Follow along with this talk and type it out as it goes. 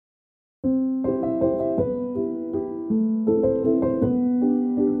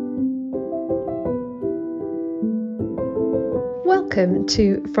Welcome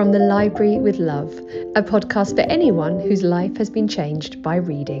to From the Library with Love, a podcast for anyone whose life has been changed by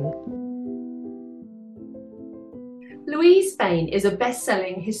reading. Louise Fein is a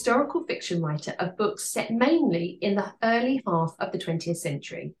best-selling historical fiction writer of books set mainly in the early half of the 20th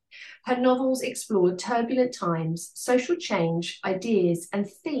century. Her novels explored turbulent times, social change, ideas, and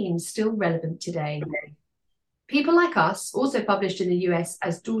themes still relevant today. People Like Us, also published in the US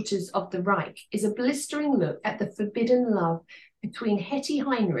as Daughters of the Reich, is a blistering look at the forbidden love between Hetty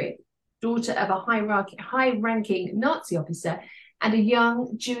Heinrich, daughter of a high-ranking Nazi officer, and a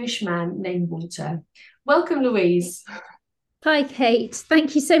young Jewish man named Walter. Welcome, Louise. Hi, Kate.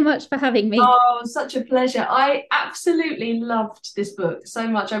 Thank you so much for having me. Oh, such a pleasure. I absolutely loved this book so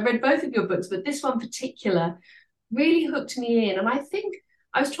much. I read both of your books, but this one in particular really hooked me in. And I think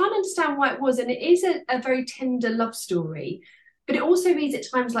I was trying to understand why it was. And it is a very tender love story, but it also reads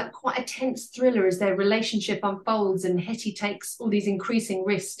at times like quite a tense thriller as their relationship unfolds and Hetty takes all these increasing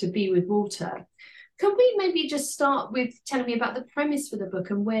risks to be with Walter. Could we maybe just start with telling me about the premise for the book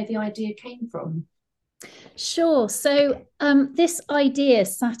and where the idea came from? Sure. So this idea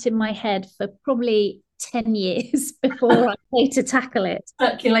sat in my head for probably 10 years before I came to tackle it.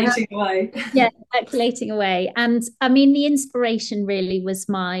 Circulating away. Yeah, circulating away. And I mean, the inspiration really was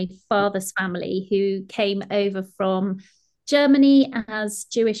my father's family, who came over from Germany as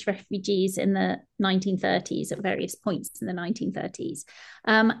Jewish refugees in the 1930s, at various points in the 1930s.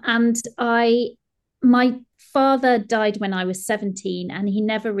 My father died when I was 17, and he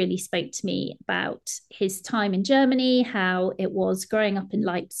never really spoke to me about his time in Germany, how it was growing up in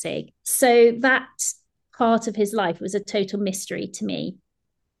Leipzig. So that part of his life was a total mystery to me.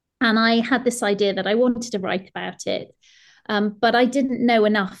 And I had this idea that I wanted to write about it, but I didn't know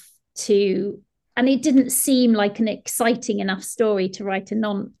enough and it didn't seem like an exciting enough story to write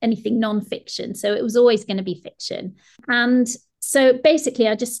anything non-fiction. So it was always going to be fiction. And so basically,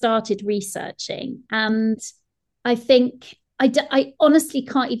 I just started researching, and I think I honestly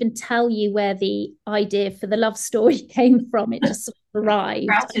can't even tell you where the idea for the love story came from. It just sort of arrived.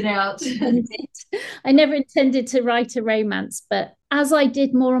 Routed out. I never intended to write a romance, but as I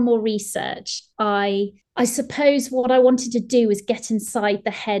did more and more research, I suppose what I wanted to do was get inside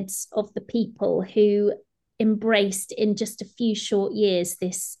the heads of the people who embraced in just a few short years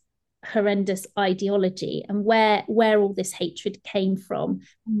this horrendous ideology and where all this hatred came from.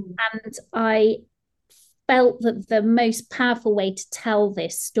 And I felt that the most powerful way to tell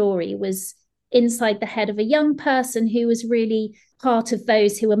this story was inside the head of a young person who was really part of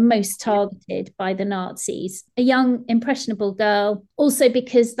those who were most targeted by the Nazis, a young impressionable girl, also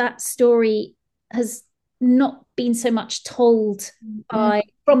because that story has not been so much told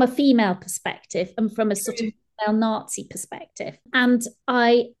from a female perspective and from a sort of female Nazi perspective. And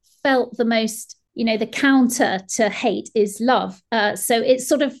I felt the most, the counter to hate is love. So it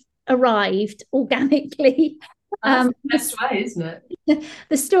sort of arrived organically. That's the best way, isn't it?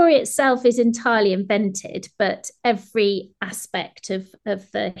 The story itself is entirely invented, but every aspect of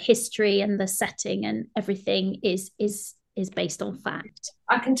the history and the setting and everything is based on fact.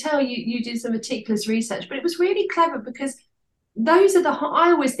 I can tell you did some meticulous research, but it was really clever because those are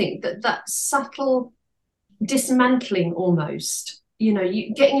I always think that subtle dismantling almost, you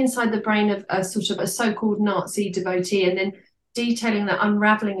getting inside the brain of a sort of a so-called Nazi devotee and then detailing that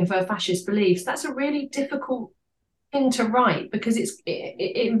unraveling of her fascist beliefs. That's a really difficult thing to write because it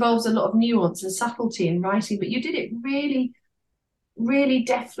involves a lot of nuance and subtlety in writing, but you did it really, really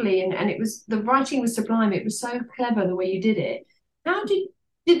deftly, and the writing was sublime. It was so clever the way you did it. How did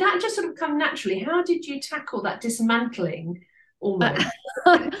that just sort of come naturally? How did you tackle that dismantling almost?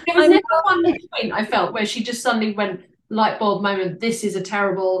 There was never one point I felt where she just suddenly went light bulb moment, this is a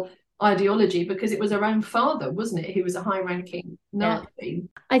terrible ideology, because it was her own father, wasn't it, who was a high-ranking Nazi. Yeah.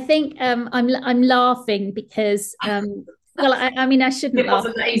 I think I'm laughing because well, I mean, I shouldn't. It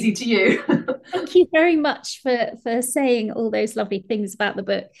wasn't that easy to you. Thank you very much for saying all those lovely things about the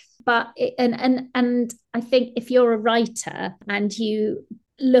book. But and I think if you're a writer and you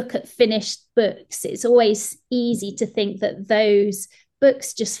look at finished books, it's always easy to think that those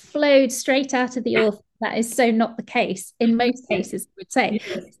books just flowed straight out of the author. That is so not the case in most cases, I would say.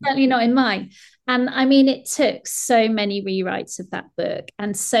 Yes. Certainly not in mine. And I mean, it took so many rewrites of that book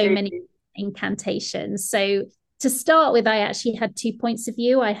and so many incantations. So to start with, I actually had two points of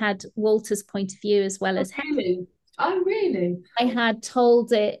view. I had Walter's point of view as well as Henry. Oh, really? I had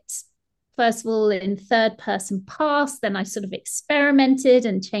told it, first of all, in third person past, then I sort of experimented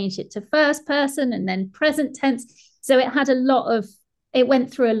and changed it to first person and then present tense. So it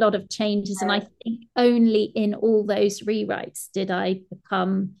went through a lot of changes. And I think only in all those rewrites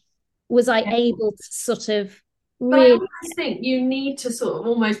was I able to sort of But I really. always think you need to sort of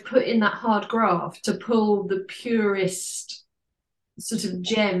almost put in that hard graft to pull the purest sort of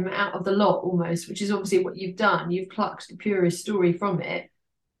gem out of the lot almost, which is obviously what you've done. You've plucked the purest story from it.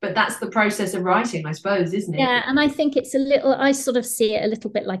 But that's the process of writing, I suppose, isn't it? Yeah, and I think it's a little, I sort of see it a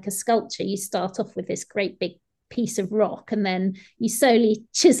little bit like a sculpture. You start off with this great big piece of rock, and then you slowly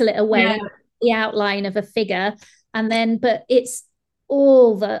chisel it away, the outline of a figure. And then, but it's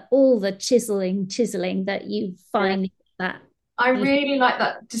all the chiseling that you find that. I really like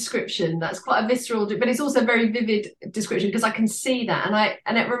that description. That's quite a visceral, but it's also a very vivid description because I can see that,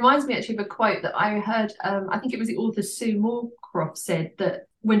 and it reminds me actually of a quote that I heard. I think it was the author Sue Moorcroft said that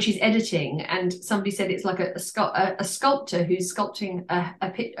when she's editing, and somebody said it's like a sculptor who's sculpting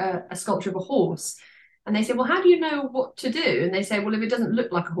a sculpture of a horse, and they said, well, how do you know what to do? And they say, well, if it doesn't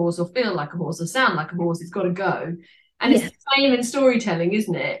look like a horse or feel like a horse or sound like a horse, it's got to go. And it's the same in storytelling,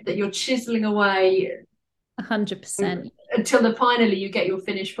 isn't it? That you're chiseling away 100% until finally you get your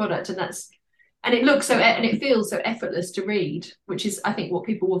finished product, and it looks so and it feels so effortless to read, which is I think what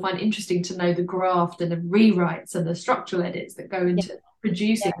people will find interesting, to know the graft and the rewrites and the structural edits that go into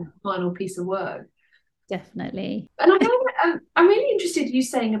producing the final piece of work. Definitely. And I'm really interested in you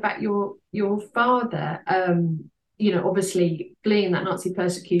saying about your father, obviously fleeing that Nazi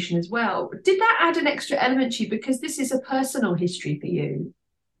persecution as well. Did that add an extra element to you, because this is a personal history for you?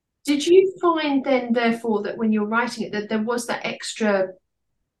 Did you find then, therefore, that when you're writing it, that there was that extra,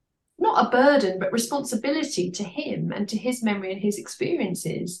 not a burden, but responsibility to him and to his memory and his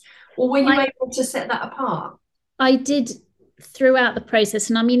experiences? Or were you able to set that apart? I did throughout the process.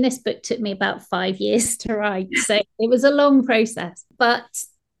 And I mean, this book took me about 5 years to write. So it was a long process. But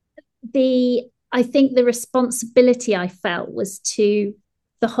I think the responsibility I felt was to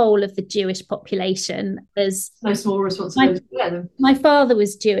the whole of the Jewish population. As no small responsibility. My father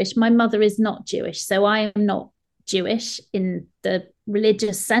was Jewish. My mother is not Jewish. So I am not Jewish in the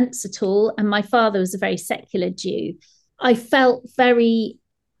religious sense at all. And my father was a very secular Jew. I felt very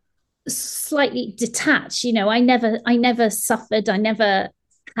slightly detached. I never suffered. I never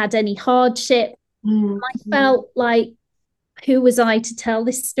had any hardship. I felt like, who was I to tell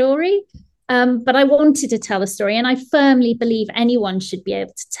this story? But I wanted to tell a story, and I firmly believe anyone should be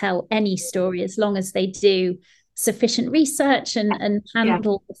able to tell any story as long as they do sufficient research and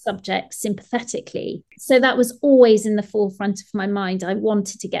handle the subject sympathetically. So that was always in the forefront of my mind. I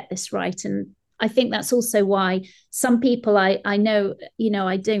wanted to get this right. And I think that's also why some people I know,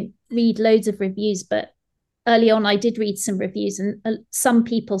 I don't read loads of reviews, but early on I did read some reviews, and some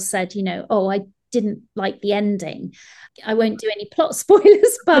people said, oh, I didn't like the ending. I won't do any plot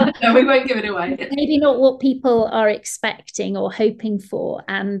spoilers, but no, we won't give it away. Maybe not what people are expecting or hoping for.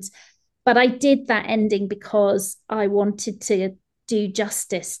 But I did that ending because I wanted to do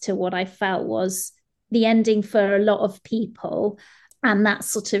justice to what I felt was the ending for a lot of people. And that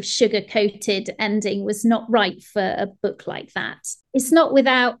sort of sugar-coated ending was not right for a book like that. It's not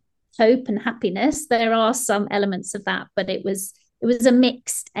without hope and happiness. There are some elements of that, but it was a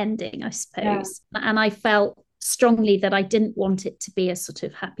mixed ending, I suppose. Yeah. And I felt strongly that I didn't want it to be a sort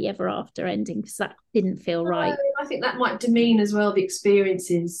of happy ever after ending, because that didn't feel right. I think that might demean as well the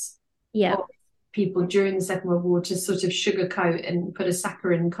experiences of people during the Second World War, to sort of sugarcoat and put a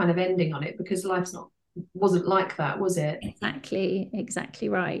saccharine kind of ending on it, because life's wasn't like that, was it? Exactly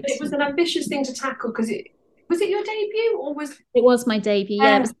right. But it was an ambitious thing to tackle, because was it your debut, or was it was my debut?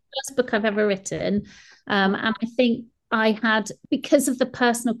 Yeah, it was the first book I've ever written, and I think I had, because of the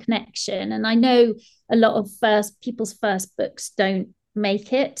personal connection, and I know a lot of people's first books don't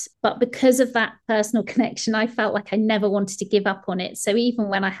make it, but because of that personal connection, I felt like I never wanted to give up on it. So even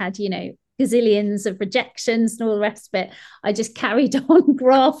when I had, gazillions of rejections and all the rest of it, I just carried on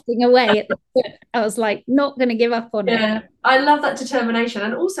grafting away at the book. I was like, not going to give up on it. I love that determination.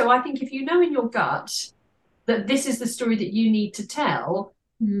 And also, I think if you know in your gut that this is the story that you need to tell,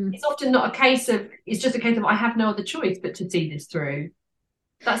 it's often not a case of, it's just a case of, I have no other choice but to see this through.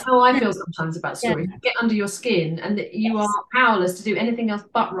 That's how I feel sometimes about stories. You get under your skin, and that you are powerless to do anything else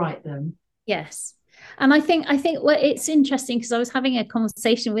but write them. Yes. And I think it's interesting, because I was having a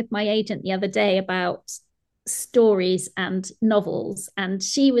conversation with my agent the other day about stories and novels, and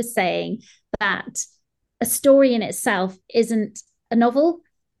she was saying that a story in itself isn't a novel,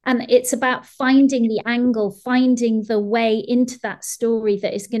 and it's about finding the angle, finding the way into that story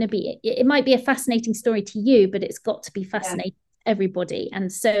that is going to be, it might be a fascinating story to you, but it's got to be fascinating to everybody.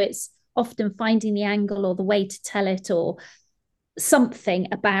 And so it's often finding the angle or the way to tell it, or something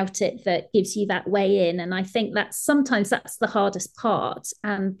about it that gives you that way in. And I think that sometimes that's the hardest part,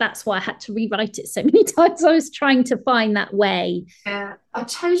 and that's why I had to rewrite it so many times. I was trying to find that way. Yeah, I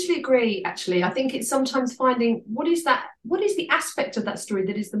totally agree, actually. I think it's sometimes finding what is the aspect of that story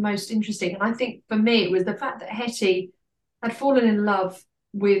that is the most interesting. And I think for me it was the fact that Hetty had fallen in love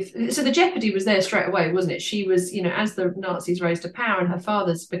with, so the jeopardy was there straight away, wasn't it? She was, as the Nazis rose to power, and her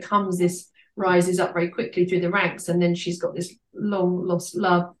father's becomes this, rises up very quickly through the ranks, and then she's got this long lost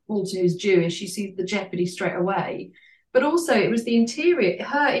love, Walter, who's Jewish. She sees the jeopardy straight away. But also it was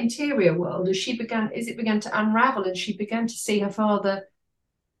her interior world, as it began to unravel, and she began to see her father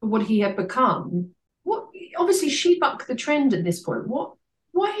for what he had become. Obviously she bucked the trend at this point.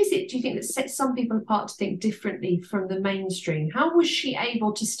 Why is it, do you think, that sets some people apart to think differently from the mainstream? How was she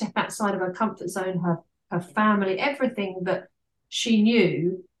able to step outside of her comfort zone, her family, everything that she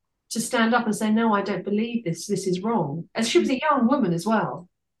knew, to stand up and say, no, I don't believe this is wrong? And she was a young woman as well.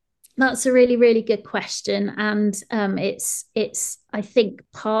 That's a really, really good question. And it's I think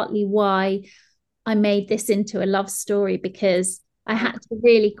partly why I made this into a love story, because I had to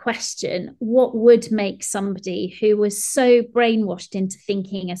really question what would make somebody who was so brainwashed into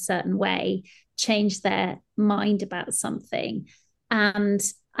thinking a certain way change their mind about something. And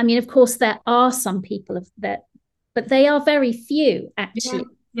I mean, of course, there are some people that, but they are very few, actually.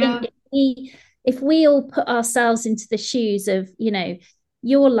 Yeah. If we all put ourselves into the shoes of,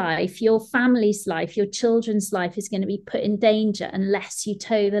 your life, your family's life, your children's life is going to be put in danger unless you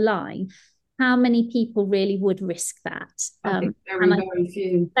toe the line, how many people really would risk that? I think very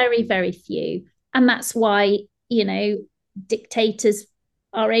few. Very, very few. And that's why, dictators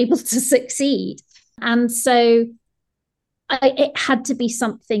are able to succeed. And so it had to be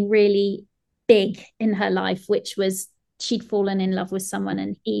something really big in her life, which was she'd fallen in love with someone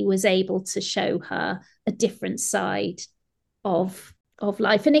and he was able to show her a different side of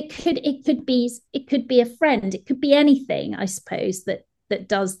life. And it could be a friend, it could be anything, I suppose, that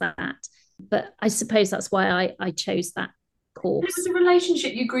does that. But I suppose that's why I chose that course. It was a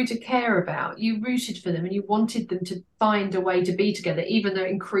relationship you grew to care about. You rooted for them and you wanted them to find a way to be together, even though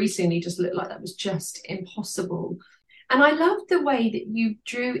increasingly just looked like that was just impossible. And I loved the way that you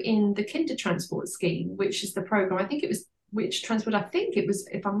drew in the Kindertransport scheme, which is the program, which transported,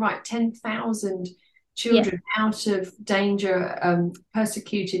 if I'm right, 10,000 children out of danger,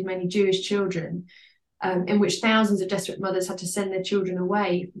 persecuted, mainly Jewish children, in which thousands of desperate mothers had to send their children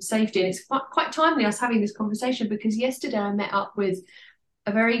away from safety. And it's quite timely I was having this conversation, because yesterday I met up with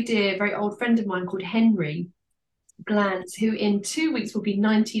a very dear, very old friend of mine called Henry Glantz, who in 2 weeks will be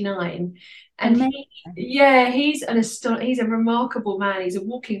 99. And he's a remarkable man. He's a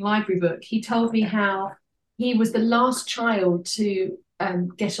walking library book. He told me how he was the last child to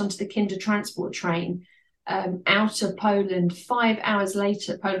get onto the Kindertransport train out of Poland. 5 hours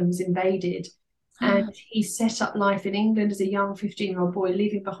later, Poland was invaded. And he set up life in England as a young 15-year-old boy,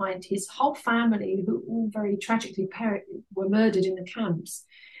 leaving behind his whole family, who all very tragically were murdered in the camps.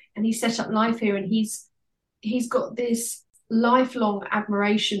 And he set up life here, and he's got this lifelong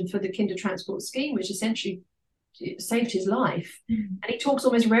admiration for the Kindertransport scheme, which essentially saved his life. And he talks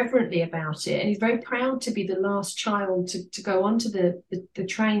almost reverently about it, and he's very proud to be the last child to go onto the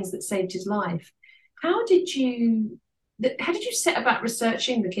trains that saved his life. How did you set about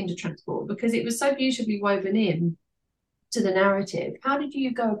researching the Kindertransport? Because it was so beautifully woven in to the narrative. How did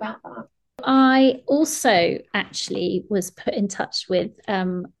you go about that? I also actually was put in touch with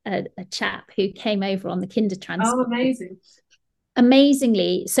a chap who came over on the Kindertransport. Oh, amazing.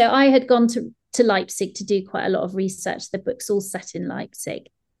 Amazingly. So I had gone to Leipzig to do quite a lot of research. The book's all set in Leipzig.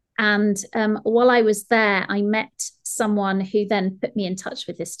 And while I was there, I met someone who then put me in touch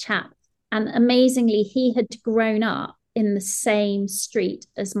with this chap. And amazingly, he had grown up in the same street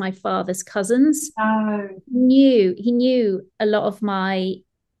as my father's cousins. Oh. He knew a lot of my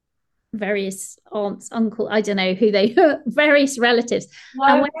various aunts, uncle, I don't know who they were, various relatives.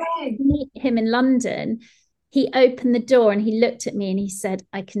 And when I meet him in London, he opened the door and he looked at me and he said,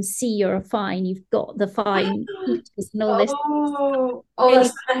 I can see you're a Fein. You've got the Fein features and all this.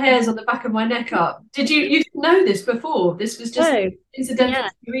 That's the hairs on the back of my neck up. Did you didn't know this before? This was just incidental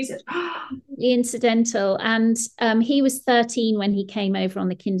research. Incidental. And he was 13 when he came over on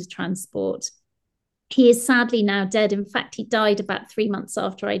the Kindertransport. He is sadly now dead. In fact, he died about 3 months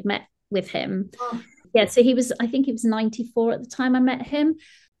after I'd met with him. So I think he was 94 at the time I met him.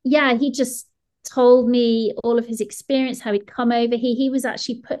 He just told me all of his experience, how he'd come over. He was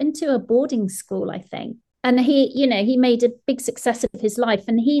actually put into a boarding school, I think. And he made a big success of his life.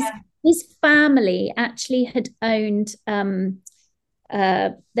 And his family actually had owned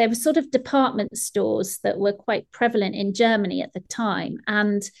there were sort of department stores that were quite prevalent in Germany at the time.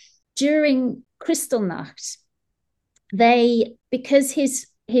 And during Kristallnacht, because his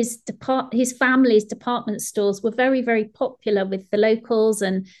family's department stores were very, very popular with the locals,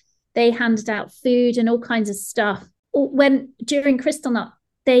 and they handed out food and all kinds of stuff. When during Kristallnacht,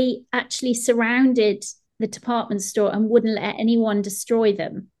 they actually surrounded the department store and wouldn't let anyone destroy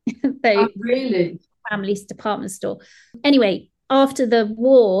them. Oh, really? Family's department store. Anyway, after the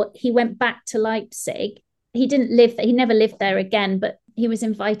war, he went back to Leipzig. He never lived there again, but he was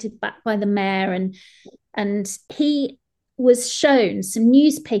invited back by the mayor, and he was shown some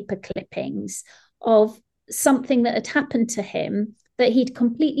newspaper clippings of something that had happened to him that he'd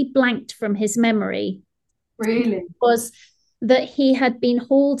completely blanked from his memory. Really? It was that he had been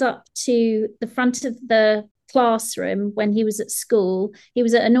hauled up to the front of the classroom when he was at school. He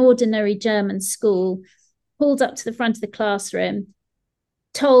was at an ordinary German school, pulled up to the front of the classroom,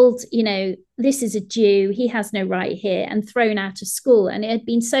 told, this is a Jew, he has no right here, and thrown out of school. And it had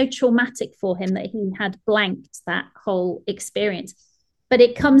been so traumatic for him that he had blanked that whole experience. But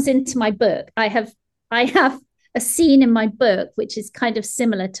it comes into my book. I have a scene in my book which is kind of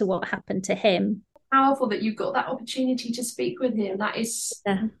similar to what happened to him. Powerful that you've got that opportunity to speak with him. That is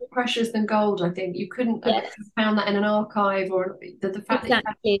more precious than gold. I think you couldn't have found that in an archive, or the fact that you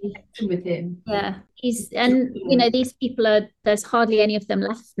had a connection with him. Yeah, these people there's hardly any of them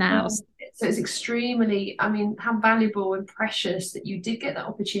left now. So it's extremely, how valuable and precious that you did get that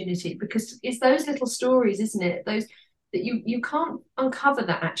opportunity, because it's those little stories, isn't it? Those that you can't uncover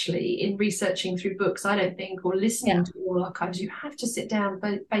that actually in researching through books, I don't think, or listening to all archives. You have to sit down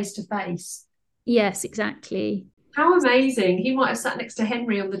face to face. Yes, exactly. How amazing. He might have sat next to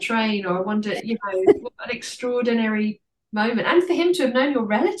Henry on the train, or I wonder, what an extraordinary moment. And for him to have known your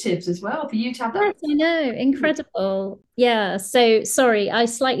relatives as well, for you to have that. Yes, I know. Incredible. Yeah. So sorry, I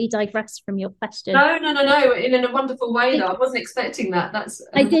slightly digressed from your question. No. In a wonderful way, though. I wasn't expecting that.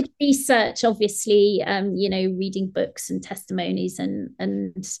 I did research, obviously, reading books and testimonies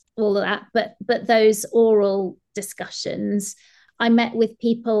and all of that. But those oral discussions, I met with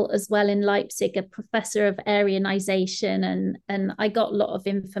people as well in Leipzig, a professor of Aryanization, and I got a lot of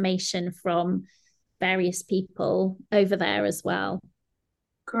information from various people over there as well.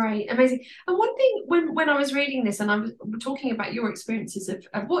 Great, amazing. And one thing, when I was reading this and I was talking about your experiences of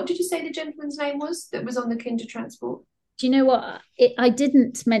what did you say the gentleman's name was that was on the Kindertransport? Do you know what? I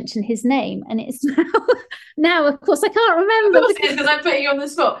didn't mention his name, and it's now of course I can't remember because I'm putting you on the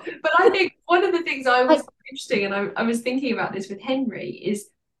spot. But I think one of the things I was interesting, and I was thinking about this with Henry, is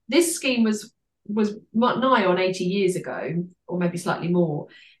this scheme was nigh on 80 years ago, or maybe slightly more,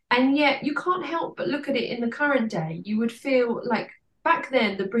 and yet you can't help but look at it in the current day. You would feel like back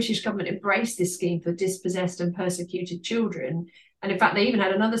then the British government embraced this scheme for dispossessed and persecuted children. And in fact, they even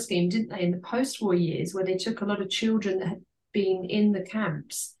had another scheme, didn't they, in the post-war years, where they took a lot of children that had been in the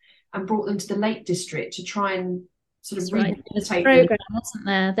camps and brought them to the Lake District to try and sort of rehabilitate them. Program, wasn't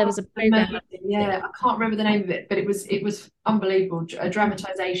there? There was a program. Yeah, I can't remember the name of it, but it was unbelievable, a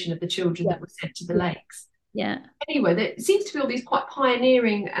dramatization of the children that were sent to the lakes. Yeah. Anyway, there seems to be all these quite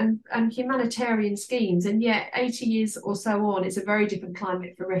pioneering and humanitarian schemes, and yet 80 years or so on, it's a very different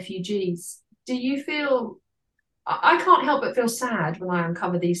climate for refugees. Do you feel... I can't help but feel sad when I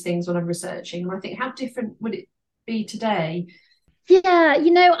uncover these things when I'm researching, and I think, how different would it be today? Yeah,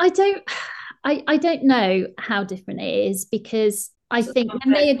 I don't know how different it is, because I think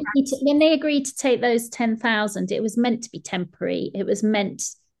when they agreed to take those 10,000, it was meant to be temporary. It was meant,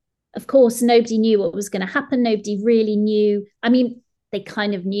 of course, nobody knew what was going to happen. Nobody really knew. I mean, they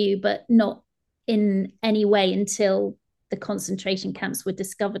kind of knew, but not in any way until the concentration camps were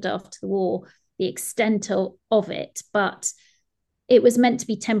discovered after the war, the extent of it. But it was meant to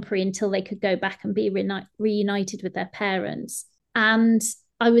be temporary until they could go back and be reunited with their parents. And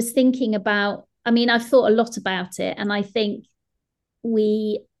I was thinking about, I've thought a lot about it, and I think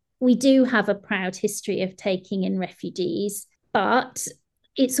we do have a proud history of taking in refugees, but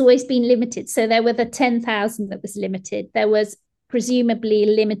it's always been limited. So there were the 10,000 that was limited. There was presumably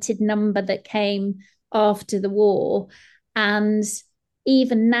a limited number that came after the war. And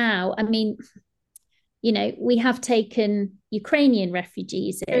even now, we have taken Ukrainian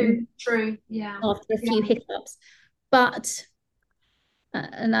refugees in. True, yeah. After a few hiccups. But,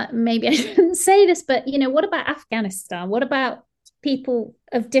 maybe I shouldn't say this, but, what about Afghanistan? What about people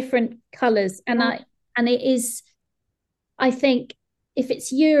of different colours? And it is, I think, if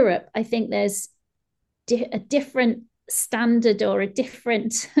it's Europe, I think there's a different standard or a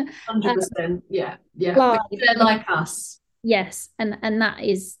different 100%. Yeah. They're like us. Yes, and that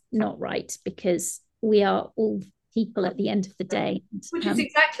is not right, because we are all people at the end of the day. Which is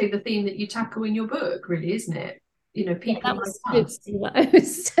exactly the theme that you tackle in your book, really, isn't it? You know, people like us.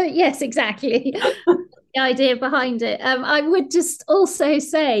 Yes, exactly. The idea behind it. I would just also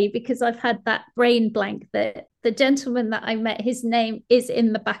say, because I've had that brain blank, that the gentleman that I met, his name is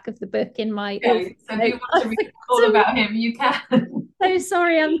in the back of the book in my. Okay, so if you want to read all about him, you can. So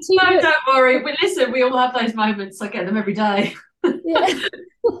sorry, I'm too. No, don't worry. But listen, we all have those moments. I get them every day. Yeah.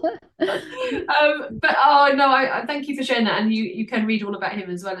 But oh no, I thank you for sharing that, and you can read all about him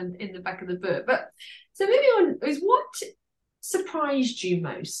as well in the back of the book. But so moving on, is what surprised you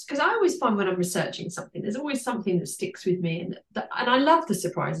most? Because I always find when I'm researching something, there's always something that sticks with me, and I love the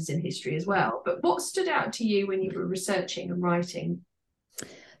surprises in history as well. But what stood out to you when you were researching and writing?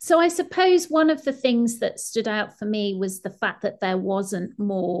 So I suppose one of the things that stood out for me was the fact that there wasn't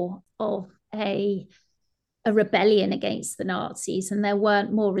more of a rebellion against the Nazis, and there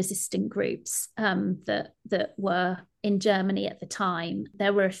weren't more resistant groups that were in Germany at the time.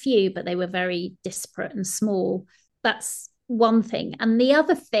 There were a few, but they were very disparate and small. That's one thing. And the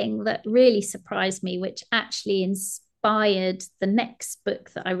other thing that really surprised me, which actually inspired the next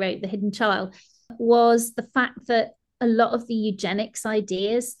book that I wrote, The Hidden Child, was the fact that a lot of the eugenics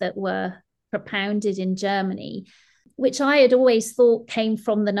ideas that were propounded in Germany, which I had always thought came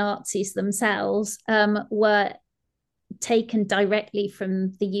from the Nazis themselves, were taken directly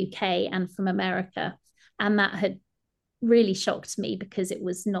from the UK and from America. And that had really shocked me, because it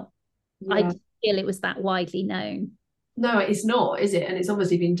was not, I didn't feel it was that widely known. No, it's not, is it? And it's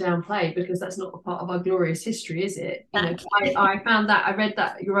obviously been downplayed, because that's not a part of our glorious history, is it? You know, I found that, I read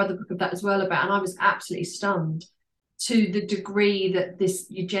that, your other book of that as well about, and I was absolutely stunned to the degree that this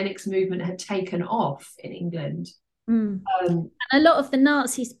eugenics movement had taken off in England. And a lot of the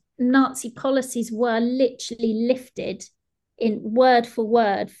Nazi policies were literally lifted in word for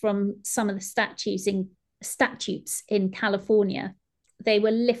word from some of the statutes in California. They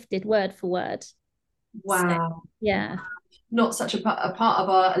were lifted word for word. Wow. So, yeah. Not such a part of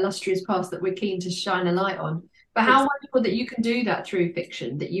our illustrious past that we're keen to shine a light on. But how wonderful that you can do that through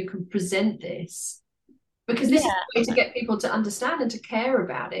fiction, that you can present this. Because this is the way to get people to understand and to care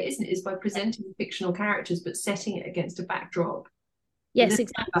about it, isn't it? Is by presenting fictional characters, but setting it against a backdrop. Yes,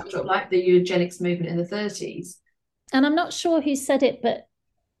 exactly. Backdrop, like the eugenics movement in the 30s. And I'm not sure who said it, but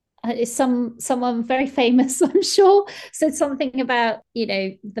it's someone very famous, I'm sure, said something about, you know,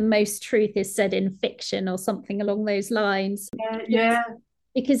 the most truth is said in fiction, or something along those lines. Yeah.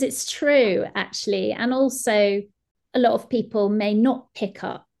 Because it's true, actually. And also, a lot of people may not pick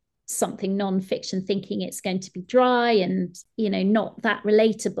up something non-fiction thinking it's going to be dry and, you know, not that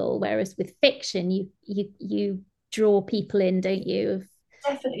relatable, whereas with fiction you draw people in, don't you?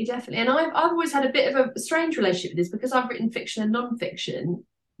 Definitely. And I've always had a bit of a strange relationship with this, because I've written fiction and non-fiction,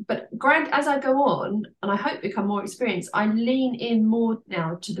 but as I go on, and I hope become more experienced, I lean in more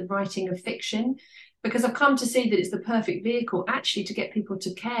now to the writing of fiction, because I've come to see that it's the perfect vehicle actually to get people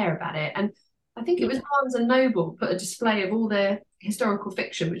to care about it. And I think it was Barnes and Noble put a display of all their historical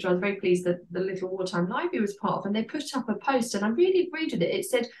fiction, which I was very pleased that the Little Wartime Library was part of, and they put up a post, and I really agreed with it. It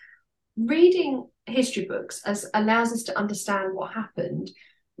said, reading history books allows us to understand what happened.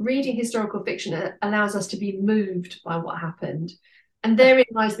 Reading historical fiction allows us to be moved by what happened. And therein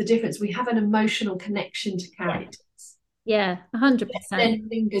lies the difference. We have an emotional connection to characters. Yeah, 100%. Then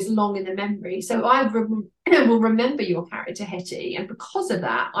lingers long in the memory. So I will remember your character, Hetty, and because of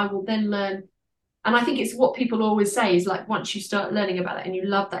that, I will then learn. And I think it's what people always say is, like, once you start learning about it and you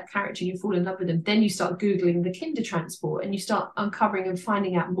love that character and you fall in love with them, then you start Googling the Kinder transport and you start uncovering and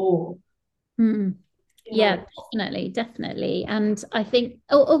finding out more. Yeah, definitely. And I think,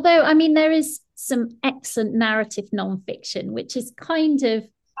 although, I mean, there is some excellent narrative non-fiction, which is kind of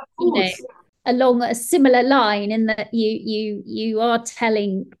you know, along a similar line, in that you are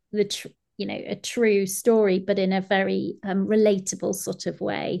telling a true story, but in a very relatable sort of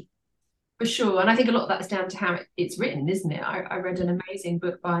way. For sure. And I think a lot of that is down to how it's written, isn't it? I read an amazing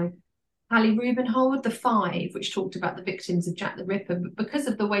book by Hallie Rubenhold, The Five, which talked about the victims of Jack the Ripper. But because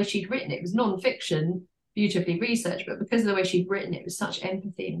of the way she'd written it, it was non-fiction, beautifully researched, but because of the way she'd written it, it was such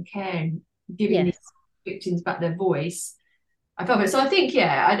empathy and care and giving these victims back their voice. I felt it. So I think,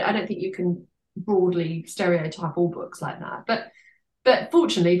 I don't think you can broadly stereotype all books like that. But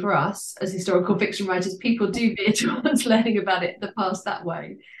fortunately for us, as historical fiction writers, people do veer towards learning about it, the past, that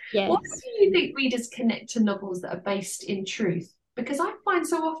way. Yes. What do you think readers connect to novels that are based in truth? Because I find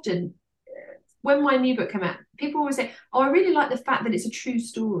so often, when my new book came out, people always say, "Oh, I really like the fact that it's a true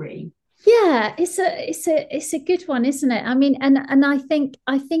story." Yeah, it's a good one, isn't it? I mean, and I think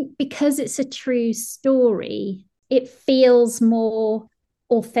because it's a true story, it feels more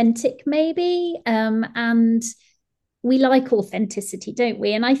authentic, maybe, and we like authenticity, don't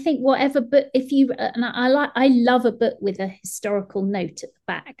we? And I think whatever book, if you, and I love a book with a historical note at the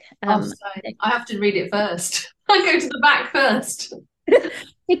back. I have to read it first. I go to the back first.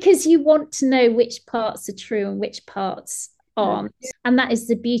 Because you want to know which parts are true and which parts aren't. And that is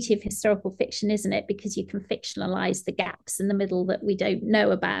the beauty of historical fiction, isn't it? Because you can fictionalize the gaps in the middle that we don't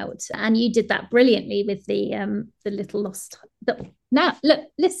know about. And you did that brilliantly with the Little Lost. Now, look,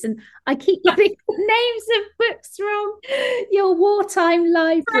 listen, I keep getting names of books wrong. Your wartime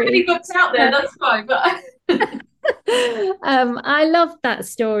library. So many books out there, that's fine. But I love that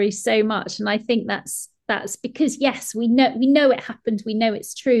story so much, and I think that's because, yes, we know it happened, we know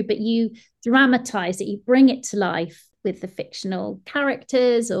it's true, but you dramatize it, you bring it to life with the fictional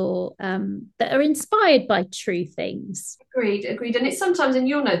characters or that are inspired by true things. Agreed. And it's sometimes, and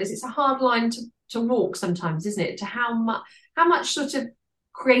you'll know this, it's a hard line to walk sometimes, isn't it? To how much sort of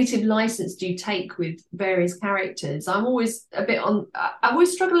creative license do you take with various characters? I'm always I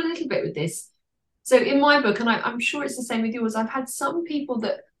always struggle a little bit with this. So in my book, and I'm sure it's the same with yours, I've had some people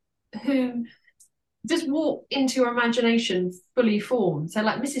who just walk into your imagination fully formed. So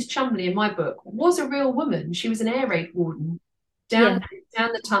like Mrs. Chumley in my book was a real woman. She was an air raid warden down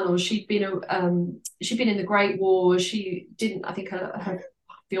the tunnels. She'd been in the Great War. She didn't, I think her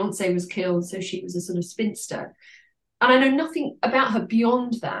fiance was killed, so she was a sort of spinster. And I know nothing about her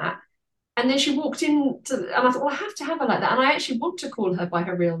beyond that. And then she walked and I thought, well, I have to have her like that. And I actually want to call her by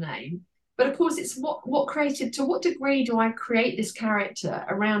her real name. But of course, it's to what degree do I create this character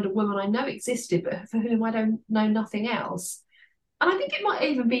around a woman I know existed, but for whom I don't know nothing else? And I think it might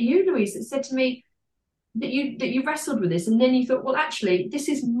even be you, Louise, that said to me that you wrestled with this, and then you thought, well, actually, this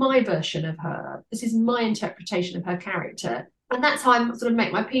is my version of her. This is my interpretation of her character. And that's how I sort of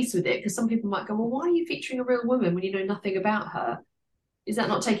make my peace with it, because some people might go, well, why are you featuring a real woman when you know nothing about her? Is that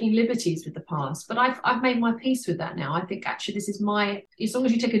not taking liberties with the past? But I've made my peace with that now. I think actually this is as long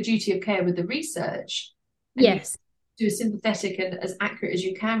as you take a duty of care with the research, yes, do a sympathetic and as accurate as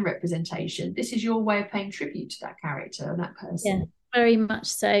you can representation, this is your way of paying tribute to that character and that person. Yeah, very much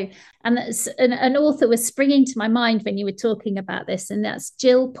so. And that's an author was springing to my mind when you were talking about this, and that's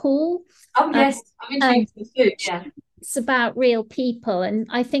Jill Paul. Oh yes, I'm interested too. Yeah, it's about real people, and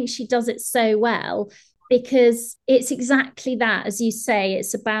I think she does it so well, because it's exactly that, as you say.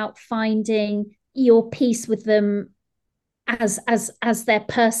 It's about finding your peace with them as their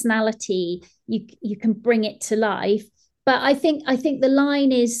personality. You can bring it to life. But I think the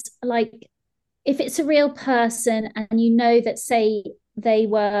line is like, if it's a real person and you know that, say, they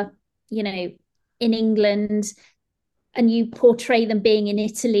were, in England, and you portray them being in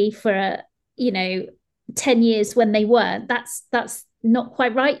Italy for 10 years when they weren't, that's not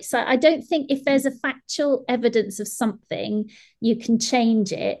quite right. So I don't think if there's a factual evidence of something, you can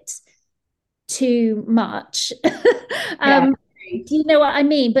change it too much. Do you know what I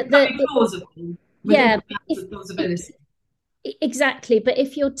mean? But exactly. But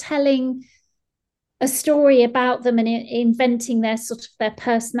if you're telling a story about them and inventing their sort of their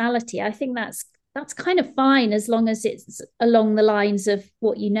personality, I think that's kind of fine, as long as it's along the lines of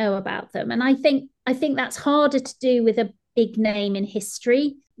what you know about them. And I think that's harder to do with a big name in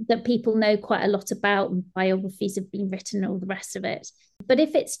history that people know quite a lot about, and biographies have been written and all the rest of it. But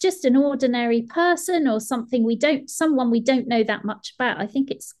if it's just an ordinary person or someone we don't know that much about, I think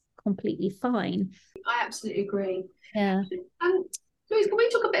it's completely fine. I absolutely agree. Yeah. Louise, can we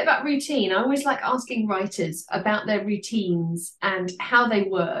talk a bit about routine? I always like asking writers about their routines and how they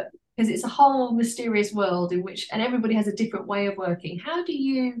work, because it's a whole mysterious world and everybody has a different way of working.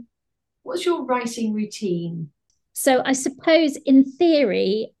 What's your writing routine? So I suppose in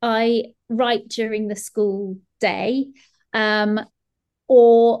theory, I write during the school day,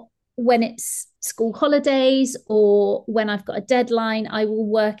 or when it's school holidays, or when I've got a deadline, I will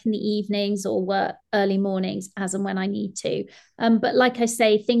work in the evenings or work early mornings as and when I need to. But like I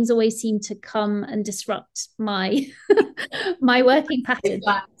say, things always seem to come and disrupt my my working pattern.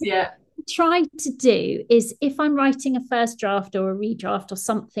 Yeah. Try to do is, if I'm writing a first draft or a redraft or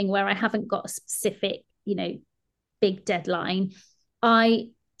something where I haven't got a specific, big deadline, I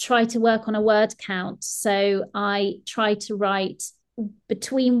try to work on a word count. So I try to write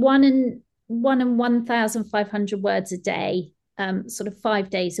between 1 and 1,500 words a day, sort of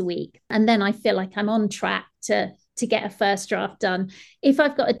 5 days a week. And then I feel like I'm on track to get a first draft done. If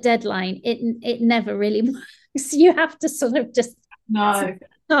I've got a deadline, it never really works. You have to sort of just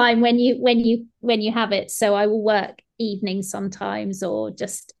time when you have it. So I will work evenings sometimes, or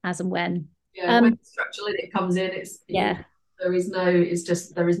just as and when. Yeah, when structurally it comes in, there is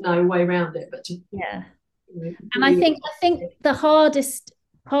no way around it. But and I think the hardest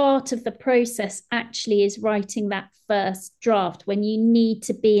part of the process actually is writing that first draft when you need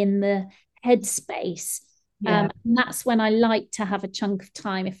to be in the headspace. And that's when I like to have a chunk of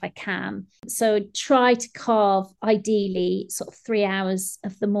time if I can. So try to carve ideally sort of 3 hours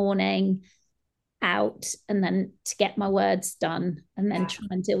of the morning out, and then to get my words done, and then try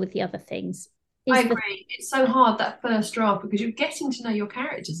and deal with the other things. I agree. It's so hard, that first draft, because you're getting to know your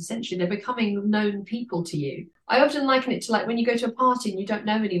characters, essentially. They're becoming known people to you. I often liken it to like when you go to a party and you don't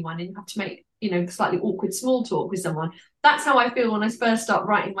know anyone and you have to make, slightly awkward small talk with someone. That's how I feel when I first start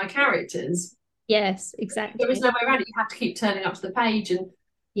writing my characters. Yes, exactly. There is no way around it. You have to keep turning up to the page and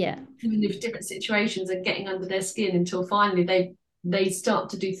doing different situations and getting under their skin until finally they start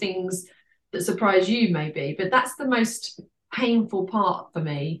to do things that surprise you, maybe. But that's the most painful part for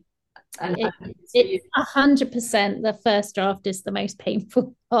me. And it's 100%. The first draft is the most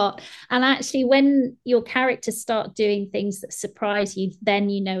painful part. And actually, when your characters start doing things that surprise you, then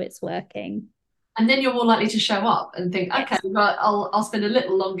you know it's working. And then you're more likely to show up and think, okay, well, I'll spend a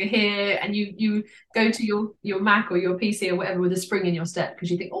little longer here. And you go to your Mac or your PC or whatever with a spring in your step,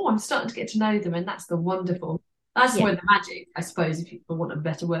 because you think, oh, I'm starting to get to know them. And that's the wonderful. That's where the magic, I suppose, if you want a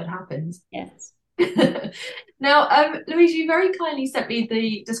better word, happens. Yes. Now, Louise, you very kindly sent me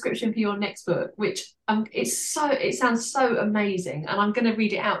the description for your next book, which it sounds so amazing, and I'm going to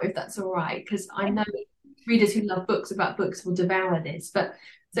read it out if that's all right, because I know readers who love books about books will devour this. But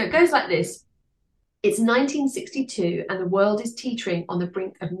so it goes like this. It's 1962 and the world is teetering on the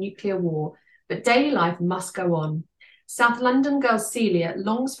brink of nuclear war, but daily life must go on. South London girl Celia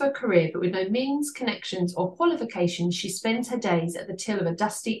longs for a career, but with no means, connections, or qualifications, she spends her days at the till of a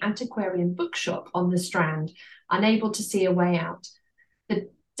dusty antiquarian bookshop on the Strand, unable to see a way out. The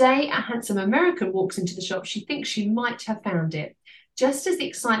day a handsome American walks into the shop, she thinks she might have found it. Just as the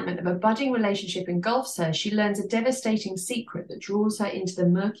excitement of a budding relationship engulfs her, she learns a devastating secret that draws her into the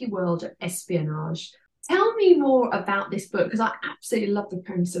murky world of espionage. Tell me more about this book, because I absolutely love the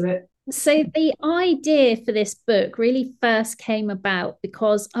premise of it. So the idea for this book really first came about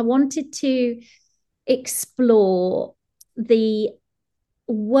because I wanted to explore the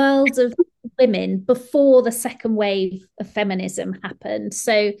world of women before the second wave of feminism happened.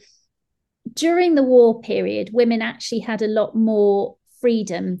 So during the war period, women actually had a lot more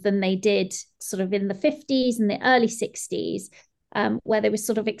freedom than they did sort of in the 50s and the early 60s. Where they were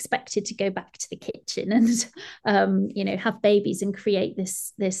sort of expected to go back to the kitchen and, have babies and create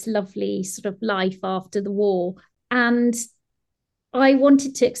this lovely sort of life after the war. And I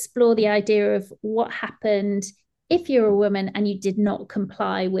wanted to explore the idea of what happened if you're a woman and you did not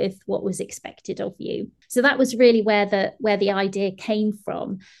comply with what was expected of you. So that was really where the idea came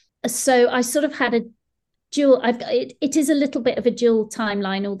from. So I sort of had a dual, it is a little bit of a dual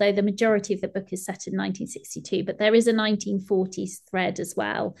timeline, although the majority of the book is set in 1962, but there is a 1940s thread as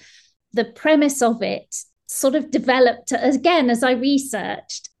well. The premise of it sort of developed, again, as I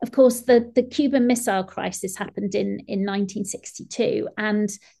researched. Of course, the Cuban Missile Crisis happened in 1962, and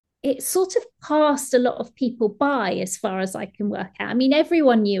it sort of passed a lot of people by as far as I can work out. I mean,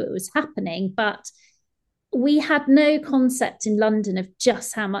 everyone knew it was happening, but we had no concept in London of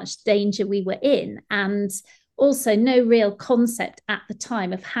just how much danger we were in, and also no real concept at the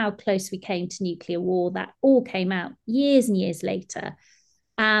time of how close we came to nuclear war. That all came out years and years later.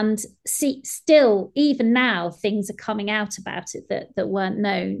 And still, even now, things are coming out about it that weren't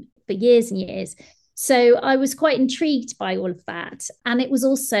known for years and years. So I was quite intrigued by all of that. And it was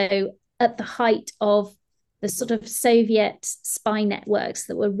also at the height of the sort of Soviet spy networks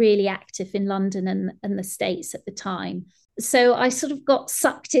that were really active in London and the States at the time. So I sort of got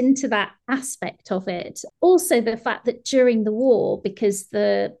sucked into that aspect of it. Also, the fact that during the war, because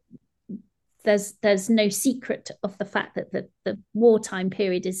there's no secret of the fact that the wartime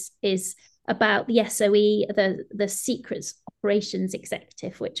period is about the SOE, the Secret Operations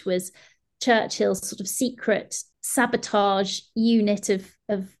Executive, which was Churchill's sort of secret sabotage unit of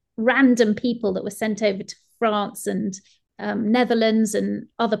random people that were sent over to France and Netherlands and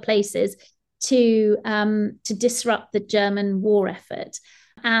other places to disrupt the German war effort.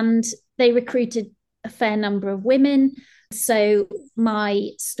 And they recruited a fair number of women. So my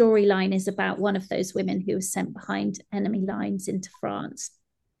storyline is about one of those women who was sent behind enemy lines into France.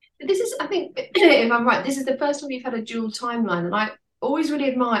 This is, I think, if I'm right, this is the first time you've had a dual timeline, and I always really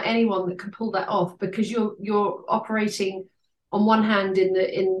admire anyone that can pull that off, because you're operating on one hand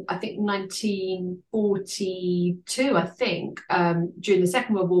in I think 1942, I think, during the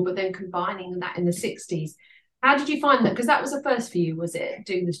Second World War, but then combining that in the 60s. How did you find that? Because that was the first for you, was it,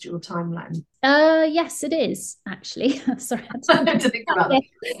 doing this dual timeline? Yes, it is, actually. Sorry, I have to think about that.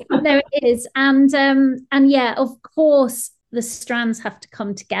 No, it is. And yeah, of course, the strands have to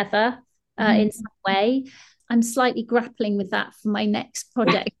come together in some way. I'm slightly grappling with that for my next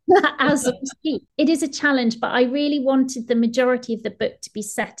project as we speak. It is a challenge, but I really wanted the majority of the book to be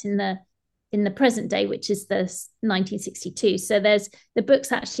set in the present day, which is the 1962. So the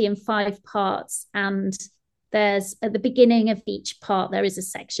book's actually in 5 parts, and there's at the beginning of each part there is a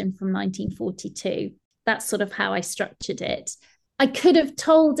section from 1942. That's sort of how I structured it. I could have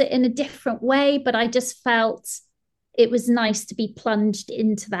told it in a different way, but I just felt it was nice to be plunged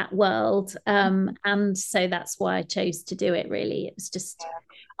into that world. And so that's why I chose to do it, really. It was just...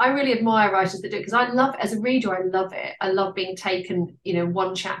 I really admire writers that do it, because I love, as a reader, I love it. I love being taken,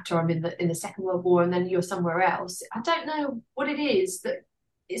 one chapter I'm in the Second World War and then you're somewhere else. I don't know what it is, that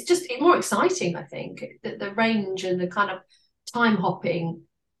it's just more exciting, I think, the range and the kind of time hopping.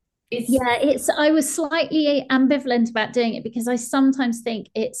 I was slightly ambivalent about doing it, because I sometimes think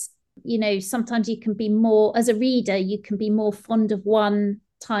it's, sometimes you can be more, as a reader, you can be more fond of one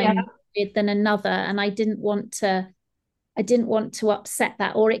time period than another. And I didn't want to upset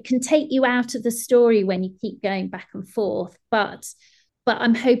that, or it can take you out of the story when you keep going back and forth. But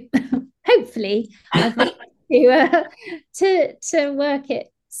I'm hopefully I've to work it.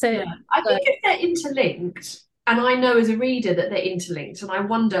 So I think if they're interlinked, and I know as a reader that they're interlinked, and I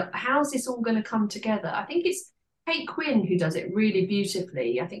wonder, how's this all going to come together? I think it's Kate Quinn who does it really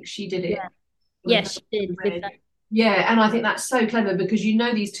beautifully. I think she did it. Yeah, she did. With that. Yeah, and I think that's so clever, because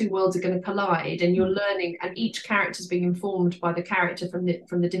these two worlds are going to collide, and you're learning, and each character's being informed by the character from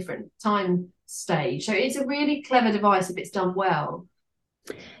the different time stage. So it's a really clever device if it's done well.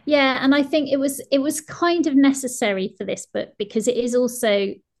 Yeah, and I think it was kind of necessary for this book, because it is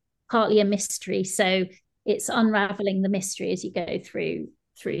also partly a mystery. So it's unraveling the mystery as you go through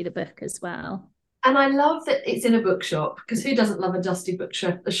the book as well. And I love that it's in a bookshop, because who doesn't love a dusty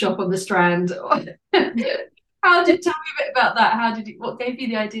bookshop, a shop on the Strand? Tell me a bit about that. What gave you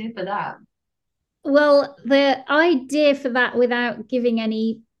the idea for that? Well, the idea for that, without giving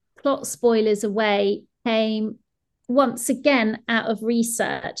any plot spoilers away, came once again out of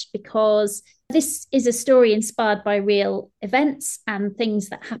research, because this is a story inspired by real events and things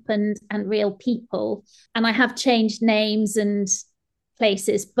that happened and real people. And I have changed names and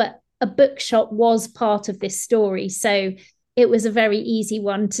places, but a bookshop was part of this story. So it was a very easy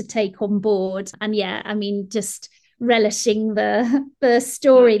one to take on board. And just relishing the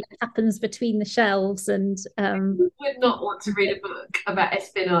story that happens between the shelves. And who would not want to read a book about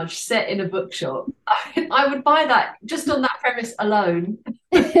espionage set in a bookshop? I would buy that just on that premise alone.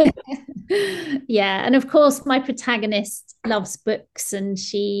 Yeah, and of course my protagonist loves books, and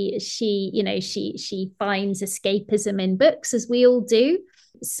she finds escapism in books, as we all do.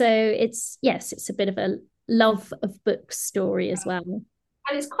 So it's a bit of a love of books story as well.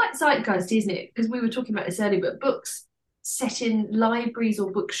 And it's quite zeitgeist, isn't it? Because we were talking about this earlier, but books set in libraries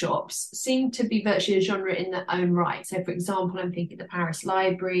or bookshops seem to be virtually a genre in their own right. So, for example, I'm thinking the Paris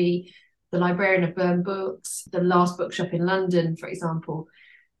Library, the Librarian of Burned Books, the Last Bookshop in London, for example,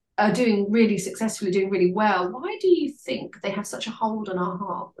 are doing really successfully, doing really well. Why do you think they have such a hold on our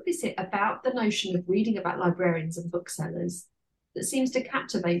heart? What is it about the notion of reading about librarians and booksellers that seems to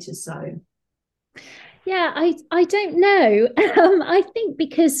captivate us so? Yeah, I don't know. I think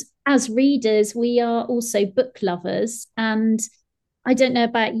because as readers, we are also book lovers. And I don't know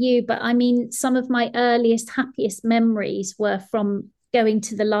about you, but I mean, some of my earliest, happiest memories were from going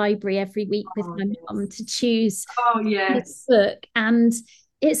to the library every week with my mum to choose this book. And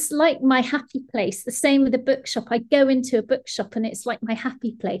it's like my happy place. The same with the bookshop. I go into a bookshop and it's like my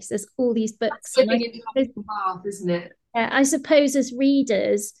happy place. There's all these books. That's living in the bath, isn't it? Yeah, I suppose as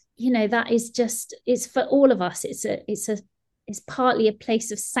readers, that is it's for all of us. It's partly a place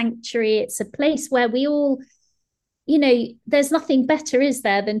of sanctuary. It's a place where we all, there's nothing better, is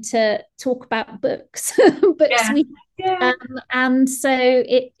there, than to talk about books. And so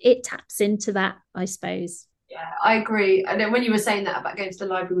it taps into that, I suppose. Yeah, I agree. And then when you were saying that about going to the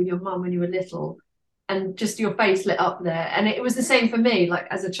library with your mum when you were little, and just your face lit up there, and it was the same for me. Like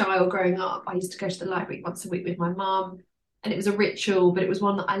as a child growing up, I used to go to the library once a week with my mum. And it was a ritual, but it was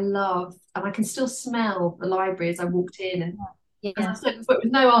one that I loved. And I can still smell the library as I walked in. And as I said before, it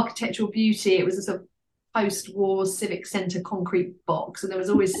was no architectural beauty. It was a sort of post-war civic centre concrete box. And there was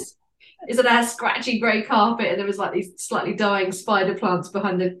always a scratchy grey carpet. And there was like these slightly dying spider plants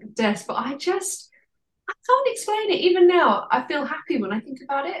behind the desk. But I can't explain it. Even now, I feel happy when I think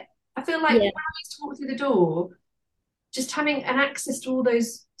about it. I feel like when I used to walk through the door, just having an access to all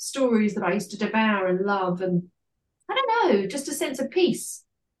those stories that I used to devour and love, and I don't know, just a sense of peace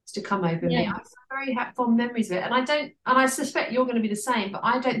to come over me. I have very fond memories of it. And I suspect you're going to be the same, but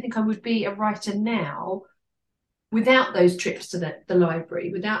I don't think I would be a writer now without those trips to the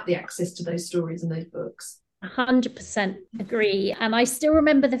library, without the access to those stories and those books. 100% agree. And I still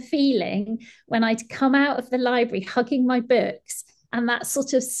remember the feeling when I'd come out of the library hugging my books, and that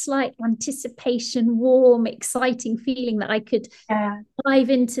sort of slight anticipation, warm, exciting feeling that I could dive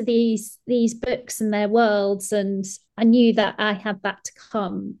into these books and their worlds. And I knew that I had that to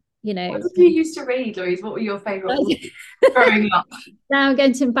come, you know. What did you used to read, Louise? What were your favourite books growing up? Now I'm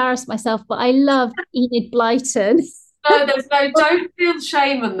going to embarrass myself, but I loved Enid Blyton. No, don't feel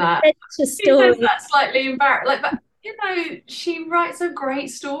shame on that. She says that slightly embarrassed. Like, but you know, she writes a great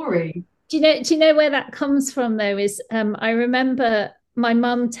story. Do you know where that comes from though? Is I remember my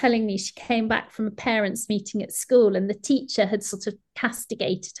mum telling me she came back from a parents' meeting at school, and the teacher had sort of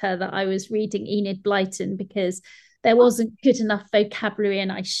castigated her that I was reading Enid Blyton because there wasn't good enough vocabulary,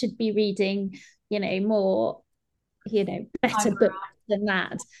 and I should be reading, you know, more, you know, better books than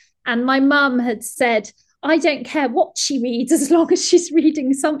that. And my mum had said, I don't care what she reads as long as she's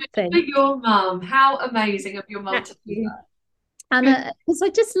reading something. Your mum, how amazing of your mum to do that. And because I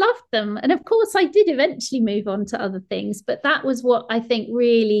just loved them. And of course, I did eventually move on to other things, but that was what I think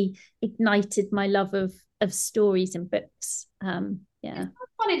really ignited my love of stories and books. Yeah.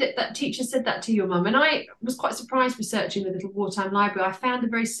 It's funny that teacher said that to your mum. And I was quite surprised researching the Little Wartime Library. I found a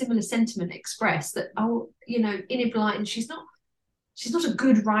very similar sentiment expressed that, oh, you know, Enid Blyton, she's not a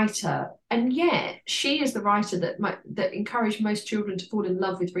good writer, and yet she is the writer that encouraged most children to fall in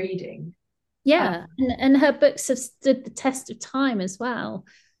love with reading. Yeah, and her books have stood the test of time as well.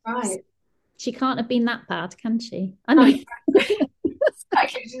 Right. She can't have been that bad, can she? I mean,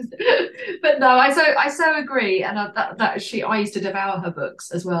 but no, I so agree, and I used to devour her books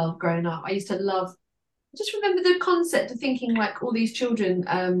as well growing up. I used to love. I just remember the concept of thinking like all these children,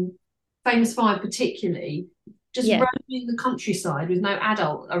 Famous Five particularly, just roaming the countryside with no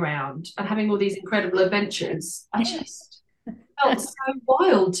adult around and having all these incredible adventures. I just felt so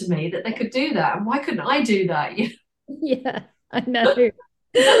wild to me that they could do that, and why couldn't I do that? Yeah, I know.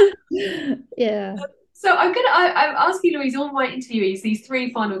 Yeah. So I'm asking Louise, all my interviewees, these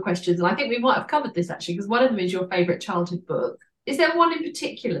three final questions, and I think we might have covered this actually, because one of them is your favourite childhood book. Is there one in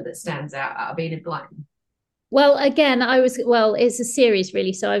particular that stands out of Enid Blyton? Well, again, it's a series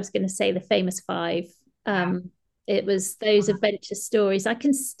really, so I was going to say the Famous Five. It was those adventure stories. I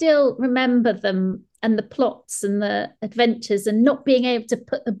can still remember them and the plots and the adventures, and not being able to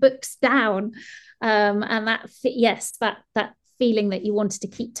put the books down. And that feeling that you wanted to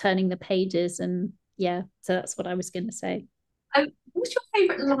keep turning the pages. And yeah, so that's what I was going to say. What's your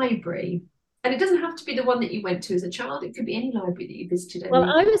favourite library? And it doesn't have to be the one that you went to as a child. It could be any library that you visited. Well,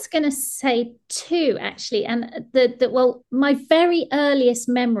 I was going to say two, actually. And my very earliest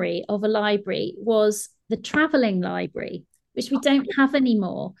memory of a library was the travelling library, which we don't have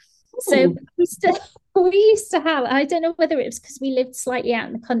anymore. Ooh. So we used to have, I don't know whether it was because we lived slightly out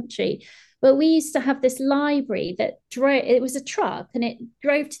in the country, but we used to have this library that it was a truck, and it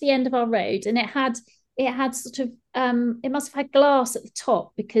drove to the end of our road, and it had sort of, it must have had glass at the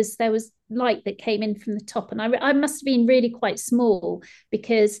top because there was light that came in from the top. And I must have been really quite small,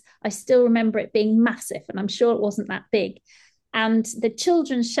 because I still remember it being massive, and I'm sure it wasn't that big. And the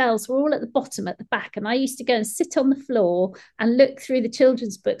children's shelves were all at the bottom at the back. And I used to go and sit on the floor and look through the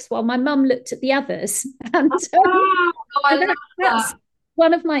children's books while my mum looked at the others. And that's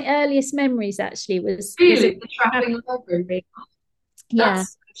one of my earliest memories, actually, was the travelling library. Yeah.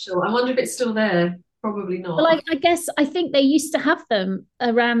 That's special. I wonder if it's still there. Probably not. Well, I think they used to have them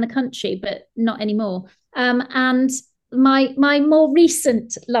around the country, but not anymore. And my more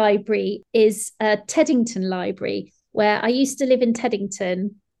recent library is Teddington Library, where I used to live in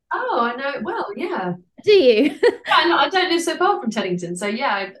Teddington. Oh, I know it well, yeah. Do you? I don't live so far from Teddington, so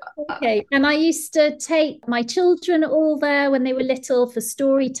yeah. Okay, and I used to take my children all there when they were little for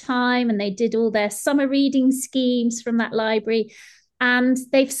story time, and they did all their summer reading schemes from that library. And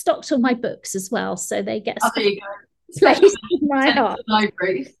they've stocked all my books as well, so they get there you go. Place in my heart.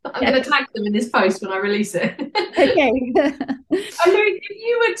 Library. I'm going to tag them in this post when I release it. Okay. If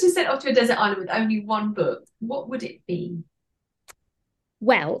you were to set off to a desert island with only one book, what would it be?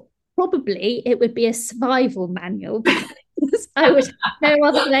 Well, probably it would be a survival manual, because I would have no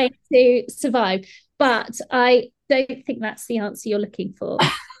other way to survive. But I don't think that's the answer you're looking for.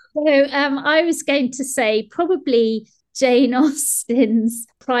 So I was going to say probably Jane Austen's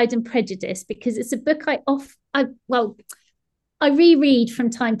Pride and Prejudice, because it's a book I reread from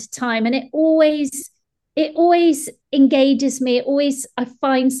time to time, and it always engages me. I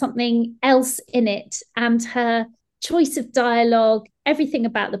find something else in it, and her choice of dialogue, everything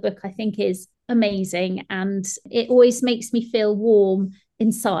about the book, I think, is amazing, and it always makes me feel warm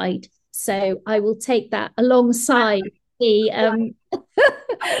inside. So I will take that alongside the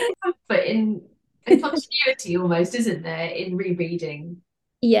comfort in continuity almost, isn't there, in rereading?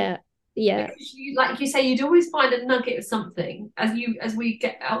 yeah. Because like you say, you'd always find a nugget of something as we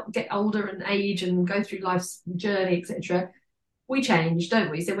get older and age and go through life's journey, etc. We change,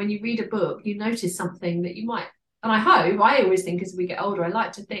 don't we? So when you read a book, you notice something that you might, and I always think as we get older, I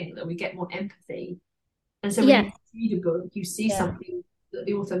like to think that we get more empathy. And so when you read a book, you see something that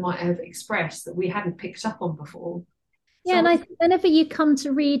the author might have expressed that we hadn't picked up on before. Yeah, and I think whenever you come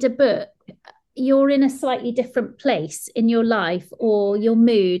to read a book, you're in a slightly different place in your life or your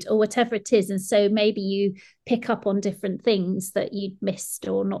mood or whatever it is. And so maybe you pick up on different things that you'd missed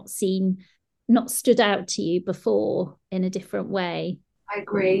or not seen, not stood out to you before in a different way. I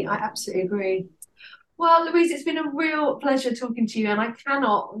agree. I absolutely agree. Well, Louise, it's been a real pleasure talking to you, and I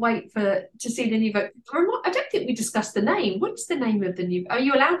cannot wait to see the new book. I don't think we discussed the name. What's the name of the new? Are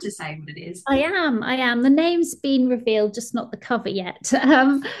you allowed to say what it is? I am. The name's been revealed, just not the cover yet.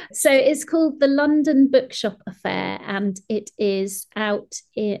 So it's called The London Bookshop Affair, and it is out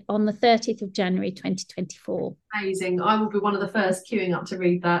on the 30th of January 2024. Amazing. I will be one of the first queuing up to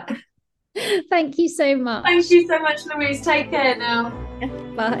read that. Thank you so much. Thank you so much, Louise. Take care now.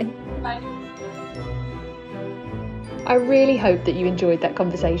 Bye. Bye. I really hope that you enjoyed that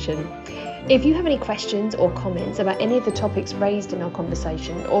conversation. If you have any questions or comments about any of the topics raised in our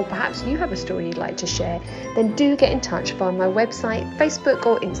conversation, or perhaps you have a story you'd like to share, then do get in touch via my website, Facebook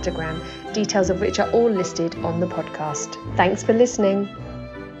or Instagram, details of which are all listed on the podcast. Thanks for listening.